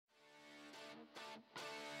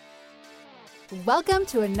Welcome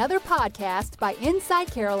to another podcast by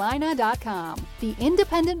InsideCarolina.com, the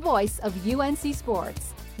independent voice of UNC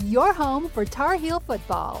Sports, your home for Tar Heel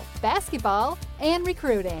football, basketball, and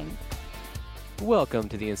recruiting. Welcome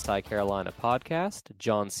to the Inside Carolina podcast.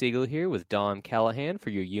 John Siegel here with Don Callahan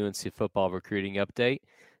for your UNC football recruiting update.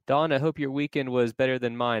 Don, I hope your weekend was better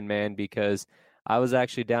than mine, man, because I was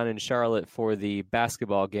actually down in Charlotte for the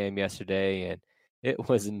basketball game yesterday, and it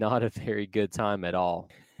was not a very good time at all.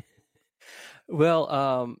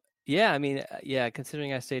 Well,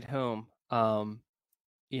 considering I stayed home, mine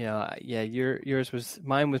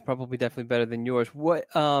was probably definitely better than yours. What,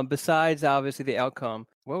 besides obviously the outcome,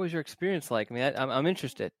 what was your experience like? I mean, I'm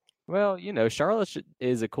interested. Well, Charlotte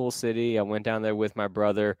is a cool city. I went down there with my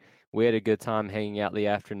brother. We had a good time hanging out in the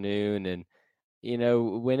afternoon, and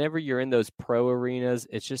whenever you're in those pro arenas,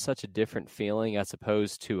 it's just such a different feeling as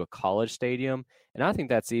opposed to a college stadium. And I think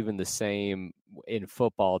that's even the same in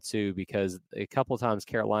football too, because a couple of times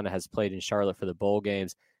Carolina has played in Charlotte for the bowl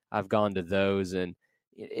games. I've gone to those, and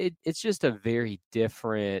it's just a very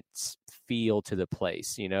different feel to the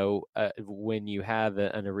place, when you have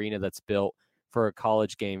an arena that's built for a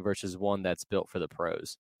college game versus one that's built for the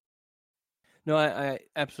pros. No, I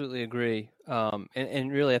absolutely agree.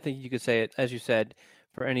 And really, I think you could say it, as you said,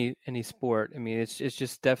 for any sport. I mean, it's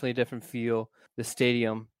just definitely a different feel. The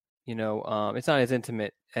stadium, it's not as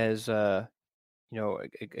intimate as a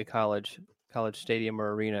college stadium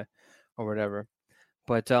or arena or whatever.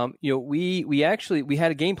 But we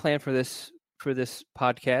had a game plan for this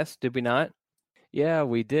podcast, did we not? Yeah,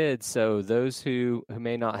 we did. So those who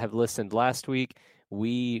may not have listened last week,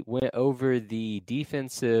 we went over the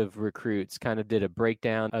defensive recruits, kind of did a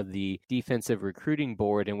breakdown of the defensive recruiting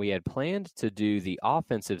board, and we had planned to do the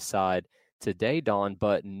offensive side today, Don,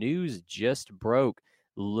 but news just broke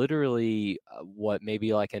literally,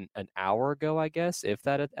 maybe like an hour ago, I guess, if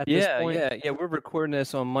that at this point? Yeah. We're recording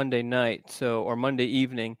this on Monday night, or Monday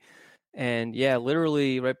evening. And yeah,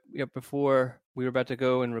 literally right before we were about to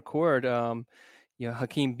go and record,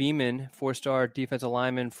 Hakeem Beamon, 4-star defensive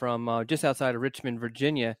lineman from just outside of Richmond,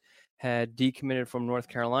 Virginia, had decommitted from North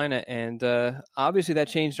Carolina, and obviously that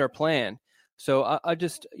changed our plan. So I'll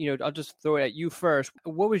just throw it at you first.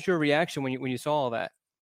 What was your reaction when you saw all that?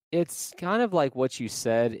 It's kind of like what you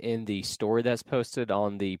said in the story that's posted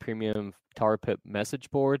on the Premium Tar Pit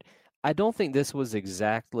message board. I don't think this was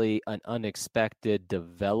exactly an unexpected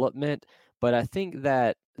development, but I think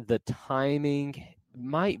that the timing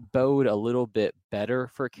might bode a little bit better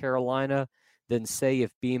for Carolina than, say,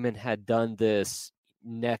 if Beamon had done this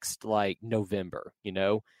next November.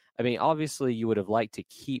 I mean, obviously you would have liked to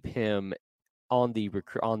keep him on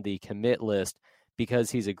the commit list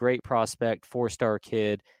because he's a great prospect, 4-star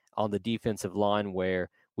kid on the defensive line, where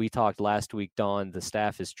we talked last week, Don, the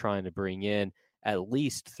staff is trying to bring in at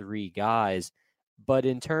least 3 guys. But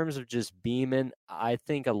in terms of just Beamon, I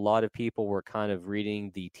think a lot of people were kind of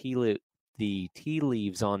reading the tea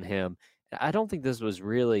leaves on him. I don't think this was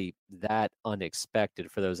really that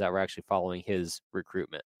unexpected for those that were actually following his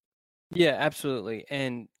recruitment. Yeah, absolutely.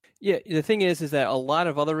 And yeah, the thing is that a lot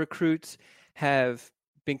of other recruits have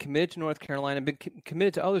been committed to North Carolina, been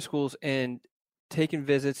committed to other schools, and taken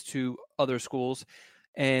visits to other schools,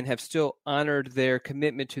 and have still honored their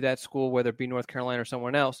commitment to that school, whether it be North Carolina or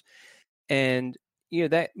someone else. And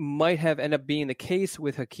that might have ended up being the case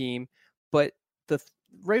with Hakeem, but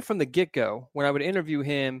right from the get-go, when I would interview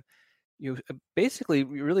him, basically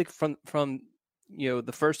really from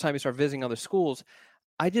the first time he started visiting other schools,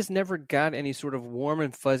 I just never got any sort of warm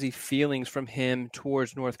and fuzzy feelings from him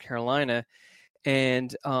towards North Carolina.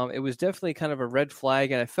 And it was definitely kind of a red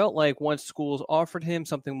flag. And I felt like once schools offered him,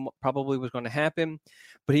 something probably was going to happen.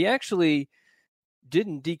 But he actually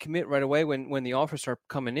didn't decommit right away when the offers started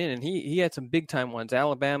coming in. And he had some big-time ones,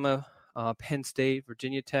 Alabama, Penn State,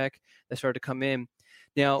 Virginia Tech, that started to come in.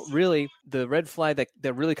 Now, really, the red flag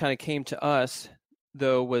that really kind of came to us,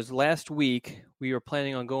 though, was last week. We were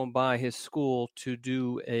planning on going by his school to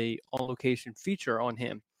do a on-location feature on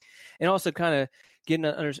him, and also kind of getting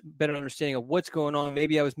a better understanding of what's going on.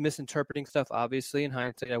 Maybe I was misinterpreting stuff, obviously. In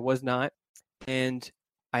hindsight, I was not. And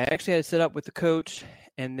I actually had to set up with the coach,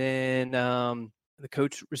 and then the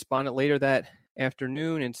coach responded later that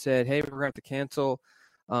afternoon and said, hey, we're going to have to cancel.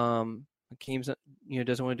 Hakeem's,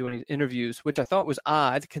 doesn't want to do any interviews, which I thought was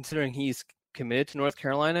odd considering he's committed to North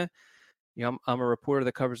Carolina. I'm a reporter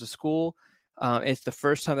that covers the school. It's the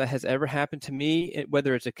first time that has ever happened to me,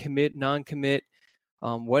 whether it's a commit, non-commit,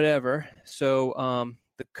 whatever. So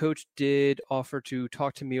the coach did offer to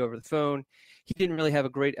talk to me over the phone. He didn't really have a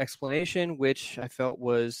great explanation, which I felt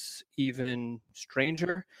was even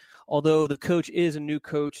stranger. Although the coach is a new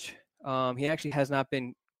coach, he actually has not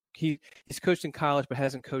been he's coached in college, but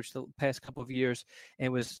hasn't coached the past couple of years,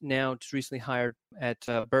 and was now just recently hired at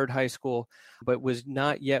Byrd High School, but was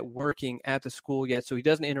not yet working at the school yet. So he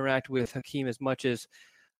doesn't interact with Hakeem as much as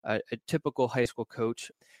a typical high school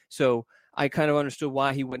coach. So I kind of understood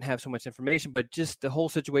why he wouldn't have so much information, but just the whole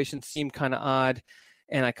situation seemed kind of odd.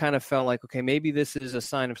 And I kind of felt like, okay, maybe this is a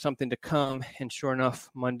sign of something to come. And sure enough,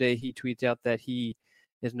 Monday he tweets out that he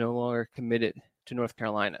is no longer committed to North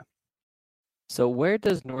Carolina. So where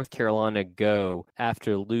does North Carolina go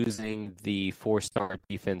after losing the 4-star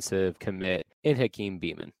defensive commit in Hakeem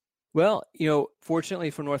Beamon? Well,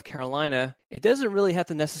 fortunately for North Carolina, it doesn't really have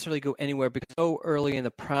to necessarily go anywhere because so early in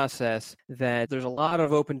the process that there's a lot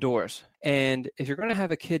of open doors. And if you're going to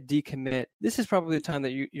have a kid decommit, this is probably the time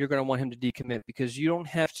that you're going to want him to decommit, because you don't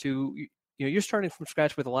have to. You're starting from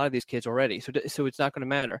scratch with a lot of these kids already, so it's not going to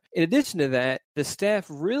matter. In addition to that, the staff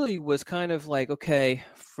really was kind of like, okay,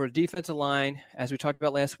 for defensive line, as we talked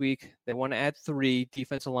about last week, they want to add 3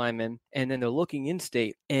 defensive linemen, and then they're looking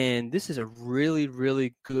in-state, and this is a really,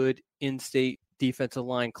 really good in-state defensive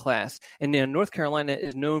line class. And then North Carolina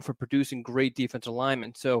is known for producing great defensive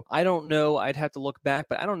linemen. So I don't know, I'd have to look back,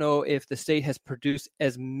 but I don't know if the state has produced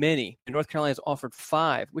as many. And North Carolina has offered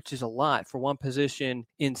 5, which is a lot for one position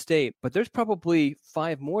in state, but there's probably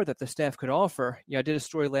 5 more that the staff could offer. I did a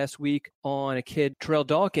story last week on a kid, Terrell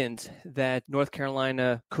Dawkins, that North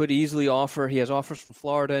Carolina could easily offer. He has offers from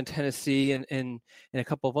Florida and Tennessee and a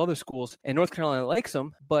couple of other schools, and North Carolina likes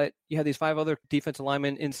him, but you have these 5 other defensive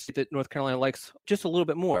linemen in state that North Carolina likes just a little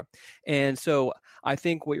bit more. And so I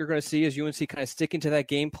think what you're going to see is UNC kind of sticking to that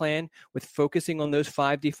game plan with focusing on those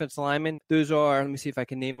 5 defensive linemen. Those are, let me see if I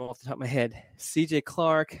can name them off the top of my head, CJ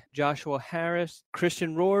Clark, Joshua Harris,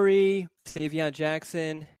 Christian Rory, Savion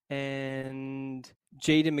Jackson, and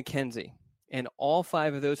Jaden McKenzie. And all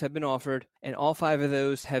 5 of those have been offered, and all 5 of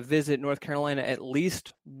those have visited North Carolina at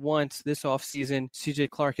least once this offseason. CJ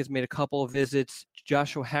Clark has made a couple of visits.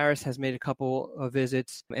 Joshua Harris has made a couple of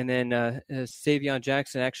visits. And then Savion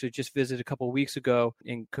Jackson actually just visited a couple of weeks ago,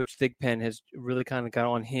 and Coach Thigpen has really kind of got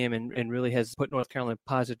on him and really has put North Carolina in a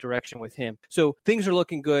positive direction with him. So things are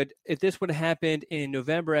looking good. If this would have happened in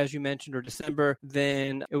November, as you mentioned, or December,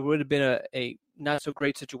 then it would have been a not so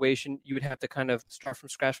great situation. You would have to kind of start from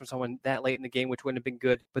scratch from someone that late in the game, which wouldn't have been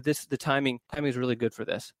good. But the timing is really good for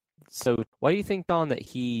this. So why do you think, Don, that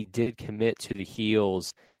he did commit to the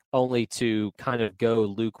Heels only to kind of go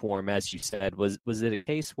lukewarm, as you said? Was it a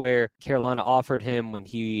case where Carolina offered him when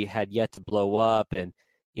he had yet to blow up, and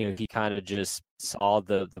he kind of just saw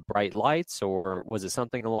the bright lights, or was it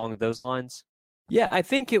something along those lines? Yeah, I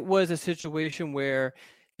think it was a situation where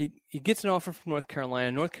he gets an offer from North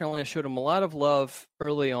Carolina. North Carolina showed him a lot of love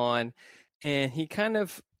early on, and he kind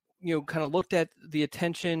of looked at the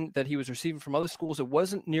attention that he was receiving from other schools. It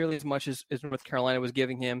wasn't nearly as much as North Carolina was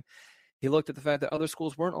giving him. He looked at the fact that other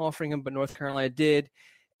schools weren't offering him, but North Carolina did.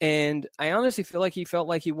 And I honestly feel like he felt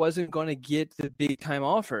like he wasn't going to get the big time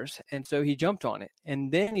offers. And so he jumped on it.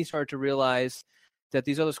 And then he started to realize that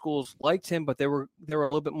these other schools liked him, but they were a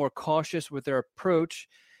little bit more cautious with their approach.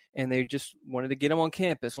 And they just wanted to get him on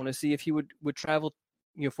campus, wanted to see if he would travel,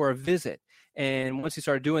 for a visit. And once he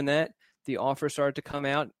started doing that, the offers started to come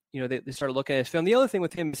out. They started looking at his film. The other thing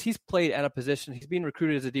with him is he's played out of position. He's being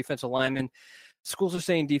recruited as a defensive lineman. Schools are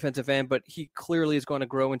saying defensive end, but he clearly is going to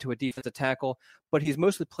grow into a defensive tackle. But he's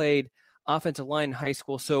mostly played offensive line in high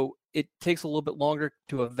school, so it takes a little bit longer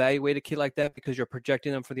to evaluate a kid like that because you're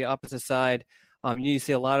projecting them for the opposite side. You need to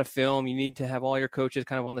see a lot of film. You need to have all your coaches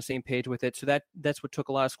kind of on the same page with it. So that's what took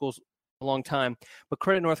a lot of schools a long time. But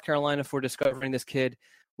credit North Carolina for discovering this kid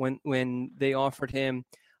when they offered him.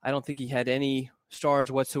 I don't think he had any stars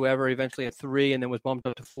whatsoever. Eventually at 3, and then was bumped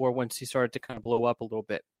up to 4 once he started to kind of blow up a little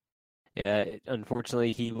bit. Yeah,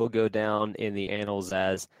 unfortunately, he will go down in the annals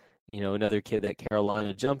as, another kid that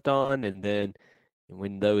Carolina jumped on. And then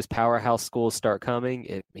when those powerhouse schools start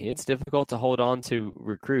coming, it's difficult to hold on to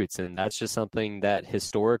recruits. And that's just something that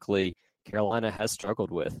historically Carolina has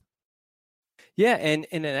struggled with. Yeah, and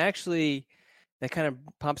it actually, that kind of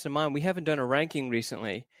pops in mind. We haven't done a ranking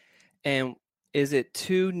recently. And is it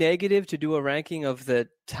too negative to do a ranking of the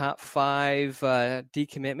top 5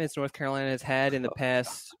 decommitments North Carolina has had in the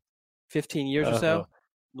past 15 years or so?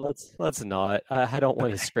 Let's not. I don't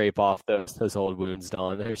want to scrape off those old wounds,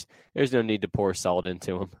 Don. There's no need to pour salt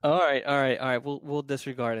into them. All right. We'll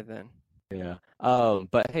disregard it then. Yeah.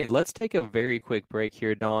 But hey, let's take a very quick break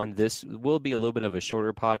here, Don. This will be a little bit of a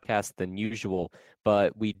shorter podcast than usual,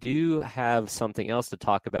 but we do have something else to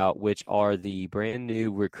talk about, which are the brand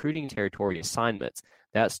new recruiting territory assignments.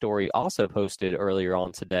 That story also posted earlier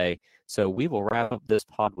on today. So we will wrap up this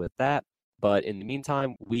pod with that. But in the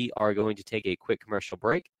meantime, we are going to take a quick commercial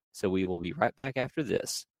break. So we will be right back after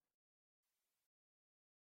this.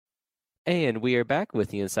 And we are back with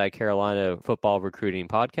the Inside Carolina Football Recruiting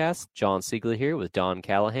Podcast. John Siegley here with Don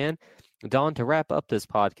Callahan. Don, to wrap up this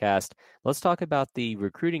podcast, let's talk about the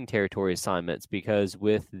recruiting territory assignments, because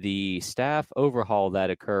with the staff overhaul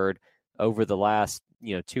that occurred over the last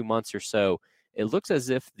 2 months or so, it looks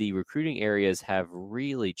as if the recruiting areas have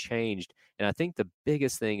really changed. And I think the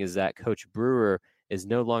biggest thing is that Coach Brewer is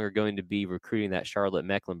no longer going to be recruiting that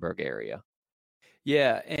Charlotte-Mecklenburg area.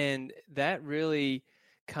 Yeah, and that really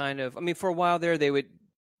for a while there, they would,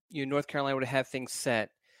 North Carolina would have things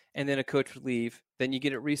set, and then a coach would leave. Then you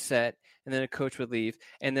get it reset, and then a coach would leave.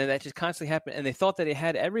 And then that just constantly happened. And they thought that they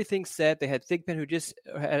had everything set. They had Thigpen, who just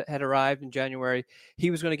had arrived in January. He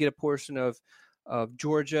was going to get a portion of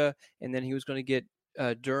Georgia, and then he was going to get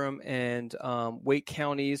Durham and Wake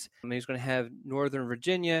counties. And he was going to have Northern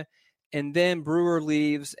Virginia. And then Brewer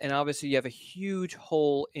leaves, and obviously you have a huge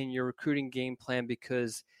hole in your recruiting game plan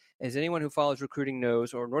because, as anyone who follows recruiting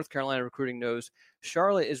knows, or North Carolina recruiting knows,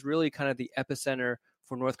 Charlotte is really kind of the epicenter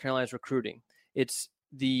for North Carolina's recruiting. It's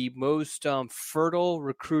the most fertile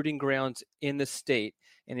recruiting grounds in the state.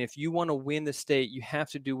 And if you want to win the state, you have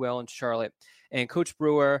to do well in Charlotte. And Coach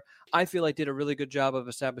Brewer, I feel like, did a really good job of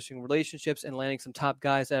establishing relationships and landing some top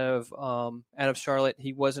guys out of Charlotte.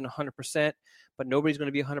 He wasn't 100%, but nobody's going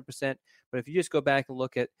to be 100%. But if you just go back and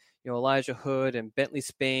look at, Elijah Hood and Bentley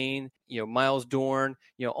Spain, Miles Dorn,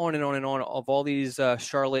 on and on and on, of all these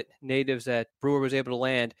Charlotte natives that Brewer was able to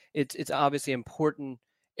land, it's obviously an important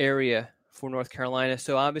area for North Carolina.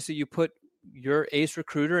 So obviously you put your ace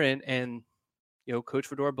recruiter in, and Coach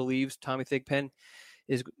Fedora believes Tommy Thigpen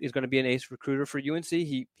is going to be an ace recruiter for UNC.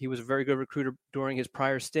 He was a very good recruiter during his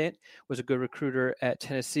prior stint, was a good recruiter at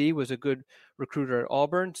Tennessee, was a good recruiter at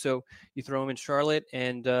Auburn. So you throw him in Charlotte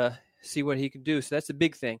and see what he can do. So that's the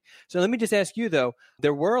big thing. So let me just ask you, though,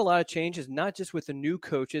 there were a lot of changes, not just with the new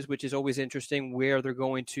coaches, which is always interesting where they're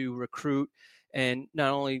going to recruit, and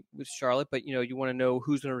not only with Charlotte, but you want to know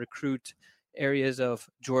who's going to recruit areas of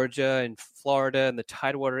Georgia and Florida and the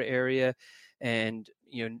Tidewater area and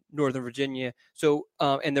Northern Virginia. So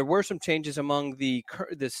and there were some changes among the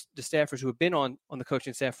staffers who have been on the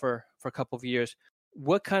coaching staff for a couple of years.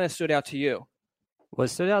 What kind of stood out to you? What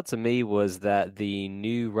stood out to me was that the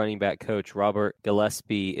new running back coach, Robert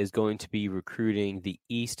Gillespie, is going to be recruiting the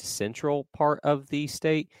East Central part of the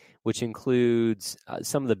state, which includes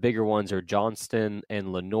some of the bigger ones are Johnston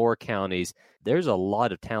and Lenoir counties. There's a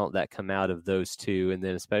lot of talent that come out of those two, and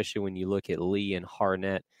then especially when you look at Lee and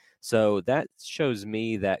Harnett. So that shows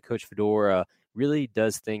me that Coach Fedora really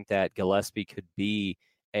does think that Gillespie could be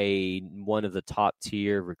one of the top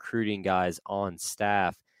tier recruiting guys on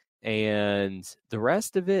staff. And the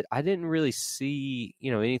rest of it, I didn't really see,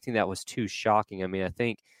 anything that was too shocking. I mean, I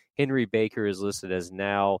think Henry Baker is listed as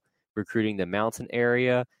now recruiting the mountain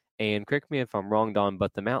area. And correct me if I'm wrong, Don,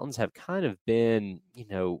 but the mountains have kind of been,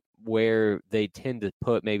 where they tend to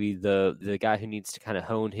put maybe the guy who needs to kind of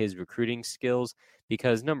hone his recruiting skills.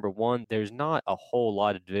 Because number one, there's not a whole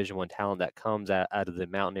lot of Division I talent that comes out of the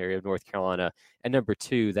mountain area of North Carolina. And number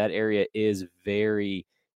two, that area is very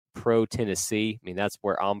pro-Tennessee. I mean, that's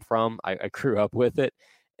where I'm from. I grew up with it.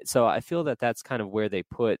 So I feel that that's kind of where they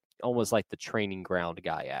put almost like the training ground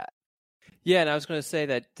guy at. Yeah, and I was going to say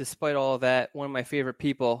that despite all of that, one of my favorite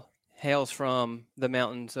people hails from the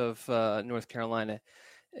mountains of North Carolina,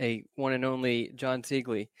 a one and only John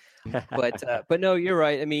Siegley. But no, you're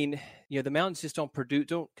right. I mean, the mountains just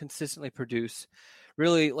don't consistently produce.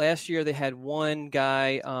 Really, last year they had one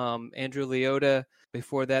guy, Andrew Leota.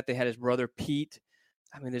 Before that, they had his brother Pete.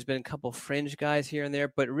 I mean, there's been a couple fringe guys here and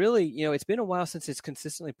there, but really, it's been a while since it's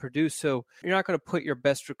consistently produced. So you're not going to put your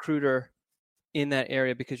best recruiter in that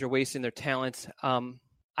area because you're wasting their talents.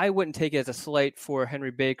 I wouldn't take it as a slight for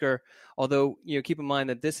Henry Baker, although keep in mind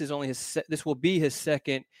that this will be his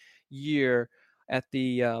second year at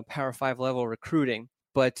the Power 5 level recruiting.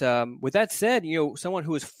 But with that said, someone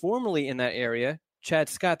who was formerly in that area, Chad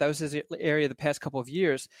Scott, that was his area the past couple of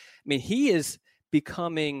years. I mean, he is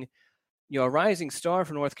becoming a rising star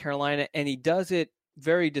for North Carolina, and he does it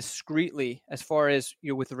very discreetly as far as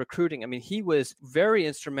with the recruiting. I mean, he was very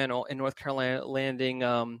instrumental in North Carolina landing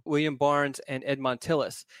William Barnes and Ed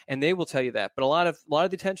Montilus, and they will tell you that. But a lot of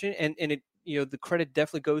the attention and it, the credit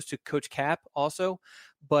definitely goes to Coach Cap also,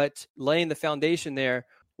 but laying the foundation there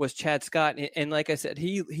was Chad Scott. And like I said,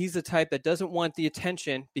 he's the type that doesn't want the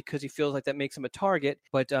attention because he feels like that makes him a target,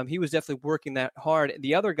 but he was definitely working that hard.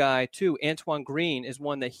 The other guy too, Antoine Green, is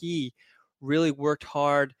one that he really worked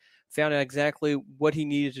hard, found out exactly what he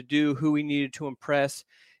needed to do, who he needed to impress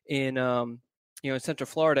in in Central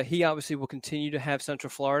Florida. He obviously will continue to have Central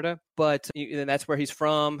Florida, but that's where he's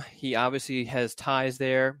from. He obviously has ties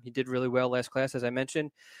there. He did really well last class, as I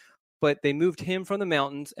mentioned, but they moved him from the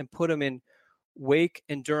mountains and put him in Wake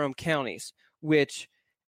and Durham counties, which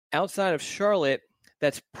outside of Charlotte,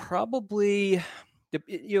 that's probably,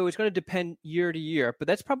 it's going to depend year to year, but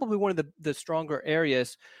that's probably one of the stronger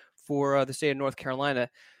areas for the state of North Carolina.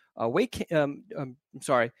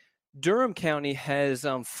 Durham County has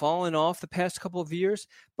fallen off the past couple of years,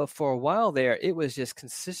 but for a while there, it was just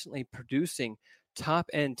consistently producing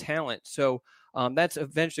top-end talent. So that's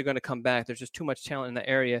eventually going to come back. There's just too much talent in the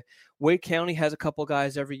area. Wake County has a couple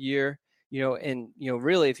guys every year,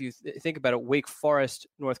 really, if you think about it, Wake Forest,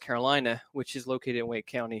 North Carolina, which is located in Wake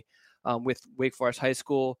County, with Wake Forest High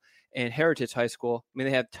School and Heritage High School. I mean,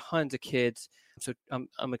 they have tons of kids. So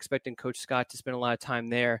I'm expecting Coach Scott to spend a lot of time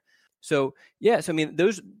there. So, yes, I mean,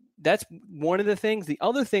 that's one of the things. The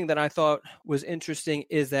other thing that I thought was interesting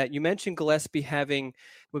is that you mentioned Gillespie having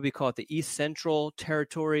what we call it the East Central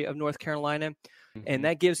territory of North Carolina, and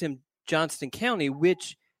that gives him Johnston County,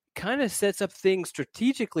 which kind of sets up things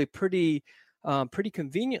strategically pretty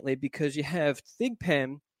conveniently, because you have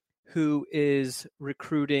Thigpen, who is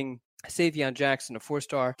recruiting Savion Jackson, a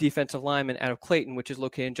 4-star defensive lineman out of Clayton, which is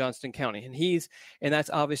located in Johnston County, and that's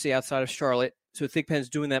obviously outside of Charlotte. So Thigpen's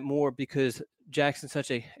doing that more because Jackson's such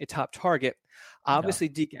a top target. Obviously,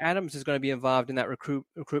 Deke Adams is going to be involved in that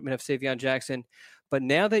recruitment of Savion Jackson. But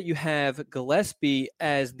now that you have Gillespie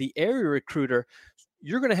as the area recruiter,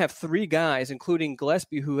 you're going to have 3 guys, including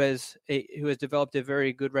Gillespie, who has developed a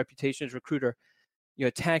very good reputation as a recruiter,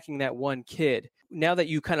 attacking that one kid. Now that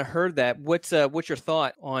you kind of heard that, what's your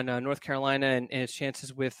thought on North Carolina and its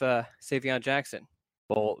chances with Savion Jackson?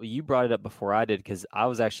 Well, you brought it up before I did, because I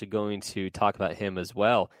was actually going to talk about him as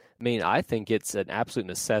well. I mean, I think it's an absolute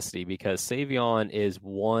necessity, because Savion is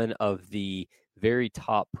one of the very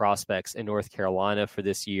top prospects in North Carolina for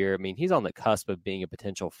this year. I mean, he's on the cusp of being a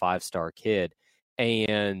potential 5-star kid.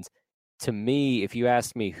 And to me, if you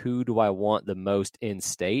ask me who do I want the most in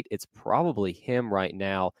state, it's probably him right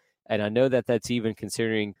now. And I know that that's even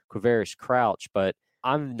considering Quavaris Crouch, but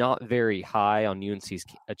I'm not very high on UNC's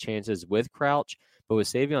chances with Crouch. But with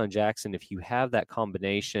Savion Jackson, if you have that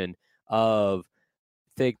combination of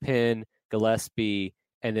Thigpen, Gillespie,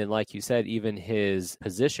 and then, like you said, even his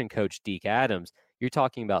position coach, Deke Adams, you're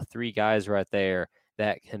talking about 3 guys right there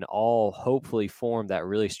that can all hopefully form that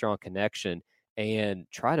really strong connection and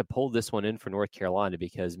try to pull this one in for North Carolina,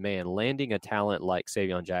 because, man, landing a talent like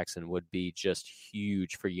Savion Jackson would be just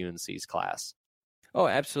huge for UNC's class. Oh,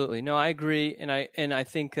 absolutely. No, I agree. And I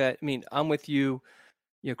think that, I mean, I'm with you.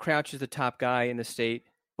 Crouch is the top guy in the state,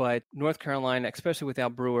 but North Carolina, especially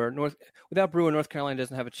without Brewer, North Carolina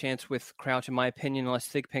doesn't have a chance with Crouch, in my opinion, unless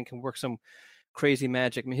Thigpen can work some crazy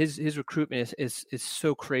magic. I mean, his recruitment is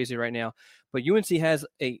so crazy right now. But UNC has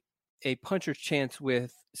a puncher's chance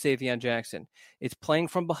with Savion Jackson. It's playing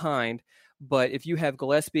from behind, but if you have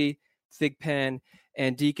Gillespie, Thigpen,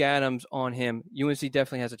 and Deke Adams on him, UNC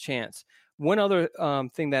definitely has a chance. One other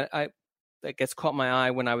thing that gets caught my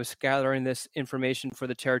eye when I was gathering this information for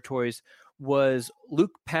the territories was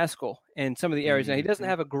Luke Pascal and some of the areas. Now, he doesn't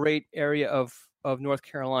have a great area of North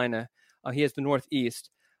Carolina. He has the Northeast,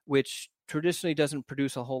 which traditionally doesn't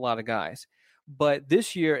produce a whole lot of guys. But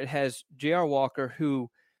this year it has J.R. Walker, who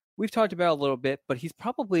we've talked about a little bit, but he's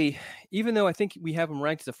probably, even though I think we have him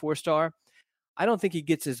ranked as a 4-star, I don't think he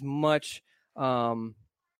gets as much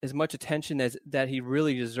attention as that he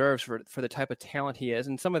really deserves for the type of talent he is.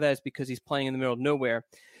 And some of that is because he's playing in the middle of nowhere.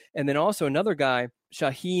 And then also another guy,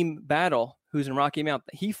 Shaheem Battle, who's in Rocky Mount,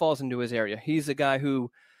 he falls into his area. He's a guy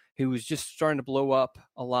who was just starting to blow up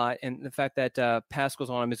a lot. And the fact that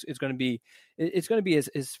Pascal's on him is going to be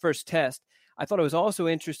his first test. I thought it was also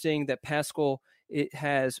interesting that Pascal, it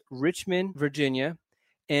has Richmond, Virginia,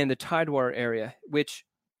 and the Tidewater area, which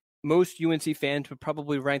most UNC fans would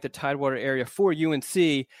probably rank the Tidewater area for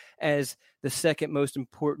UNC as the second most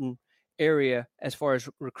important area as far as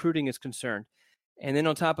recruiting is concerned. And then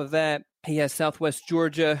on top of that, he has Southwest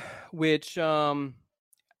Georgia, which North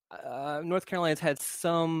Carolina's had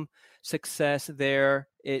some success there.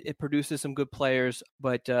 It produces some good players,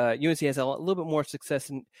 but UNC has a little bit more success.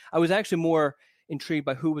 And I was actually more intrigued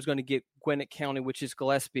by who was going to get Gwinnett County, which is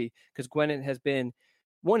Gillespie, because Gwinnett has been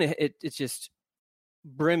one. It's just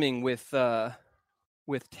brimming with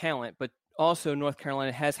talent, but also North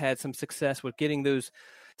Carolina has had some success with getting those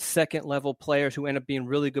second level players who end up being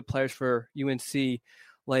really good players for UNC,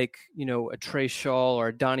 like a Trey Shaw or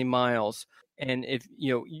a Donnie Miles. And if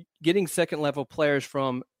getting second level players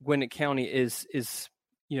from Gwinnett County is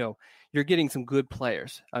you're getting some good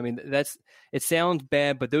players. I mean, it sounds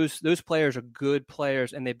bad, but those players are good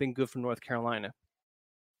players, and they've been good for North Carolina.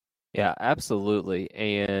 Yeah, absolutely.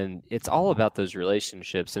 And it's all about those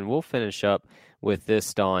relationships. And we'll finish up with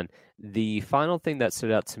this, Don. The final thing that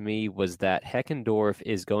stood out to me was that Heckendorf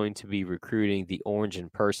is going to be recruiting the Orange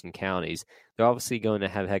and Person counties. They're obviously going to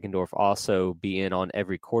have Heckendorf also be in on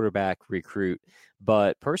every quarterback recruit.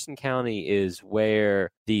 But Person County is where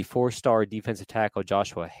the 4-star defensive tackle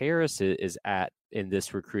Joshua Harris is at in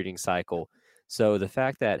this recruiting cycle. So the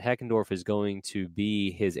fact that Heckendorf is going to be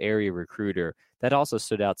his area recruiter, that also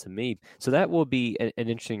stood out to me. So that will be an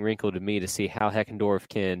interesting wrinkle to me to see how Heckendorf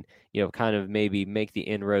can, kind of maybe make the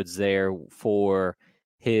inroads there for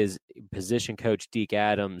his position coach, Deke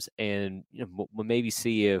Adams, and we'll maybe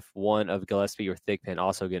see if one of Gillespie or Thigpen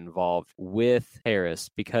also get involved with Harris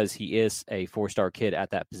because he is a 4-star kid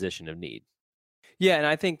at that position of need. Yeah, and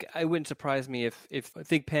I think it wouldn't surprise me if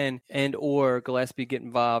Thigpen and or Gillespie get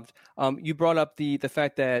involved. You brought up the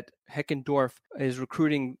fact that Heckendorf is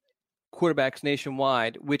recruiting quarterbacks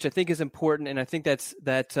nationwide, which I think is important, and I think that's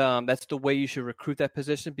the way you should recruit that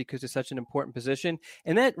position because it's such an important position.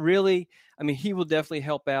 And that really, I mean, he will definitely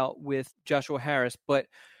help out with Joshua Harris, but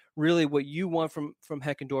really what you want from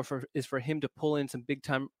Heckendorf is for him to pull in some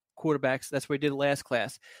big-time quarterbacks. That's what he did last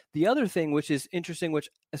class. The other thing, which is interesting, which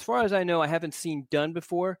as far as I know, I haven't seen done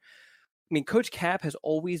before. I mean, Coach Cap has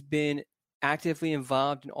always been actively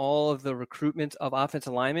involved in all of the recruitments of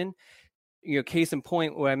offensive linemen. Case in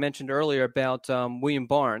point, what I mentioned earlier about William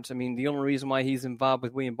Barnes. I mean, the only reason why he's involved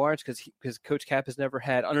with William Barnes because Coach Cap has never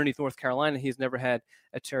had, underneath North Carolina, he's never had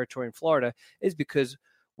a territory in Florida, is because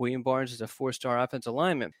William Barnes is a 4-star offensive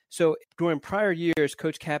lineman. So during prior years,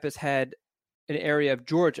 Coach Cap has had an area of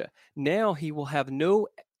Georgia. Now he will have no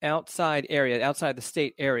outside the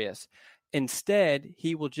state areas. Instead,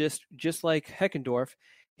 he will just like Heckendorf,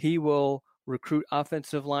 he will recruit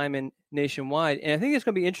offensive linemen nationwide. And I think it's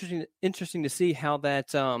going to be interesting to see how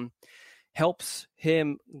that helps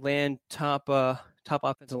him land top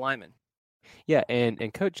offensive linemen. Yeah,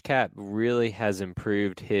 and Coach Cap really has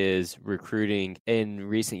improved his recruiting in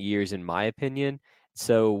recent years, in my opinion.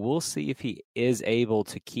 So we'll see if he is able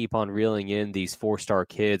to keep on reeling in these 4-star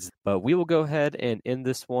kids. But we will go ahead and end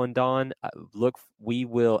this one, Don. We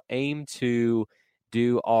will aim to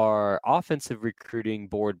do our offensive recruiting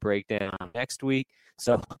board breakdown next week.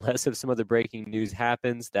 So unless if some other breaking news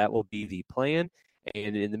happens, that will be the plan.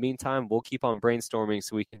 And in the meantime, we'll keep on brainstorming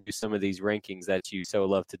so we can do some of these rankings that you so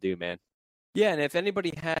love to do, man. Yeah, and if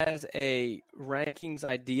anybody has a rankings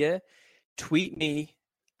idea, tweet me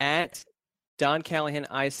at Don Callahan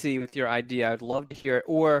IC with your idea. I'd love to hear it,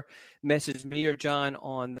 or message me or John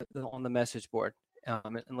on the message board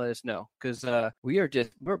and let us know because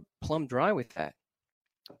we're plumb dry with that.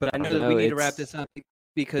 But I know that we need to wrap this up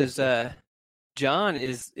because John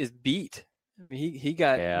is beat. I mean, he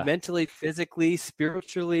got mentally, physically,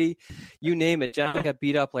 spiritually, you name it. John got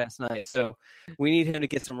beat up last night, so we need him to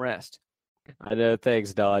get some rest. I know.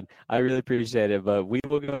 Thanks, Don. I really appreciate it. But we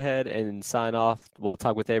will go ahead and sign off. We'll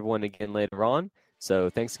talk with everyone again later on. So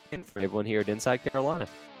thanks again for everyone here at Inside Carolina.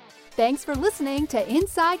 Thanks for listening to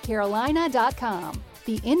InsideCarolina.com,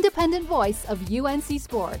 the independent voice of UNC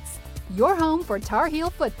Sports. Your home for Tar Heel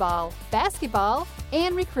football, basketball,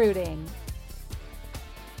 and recruiting.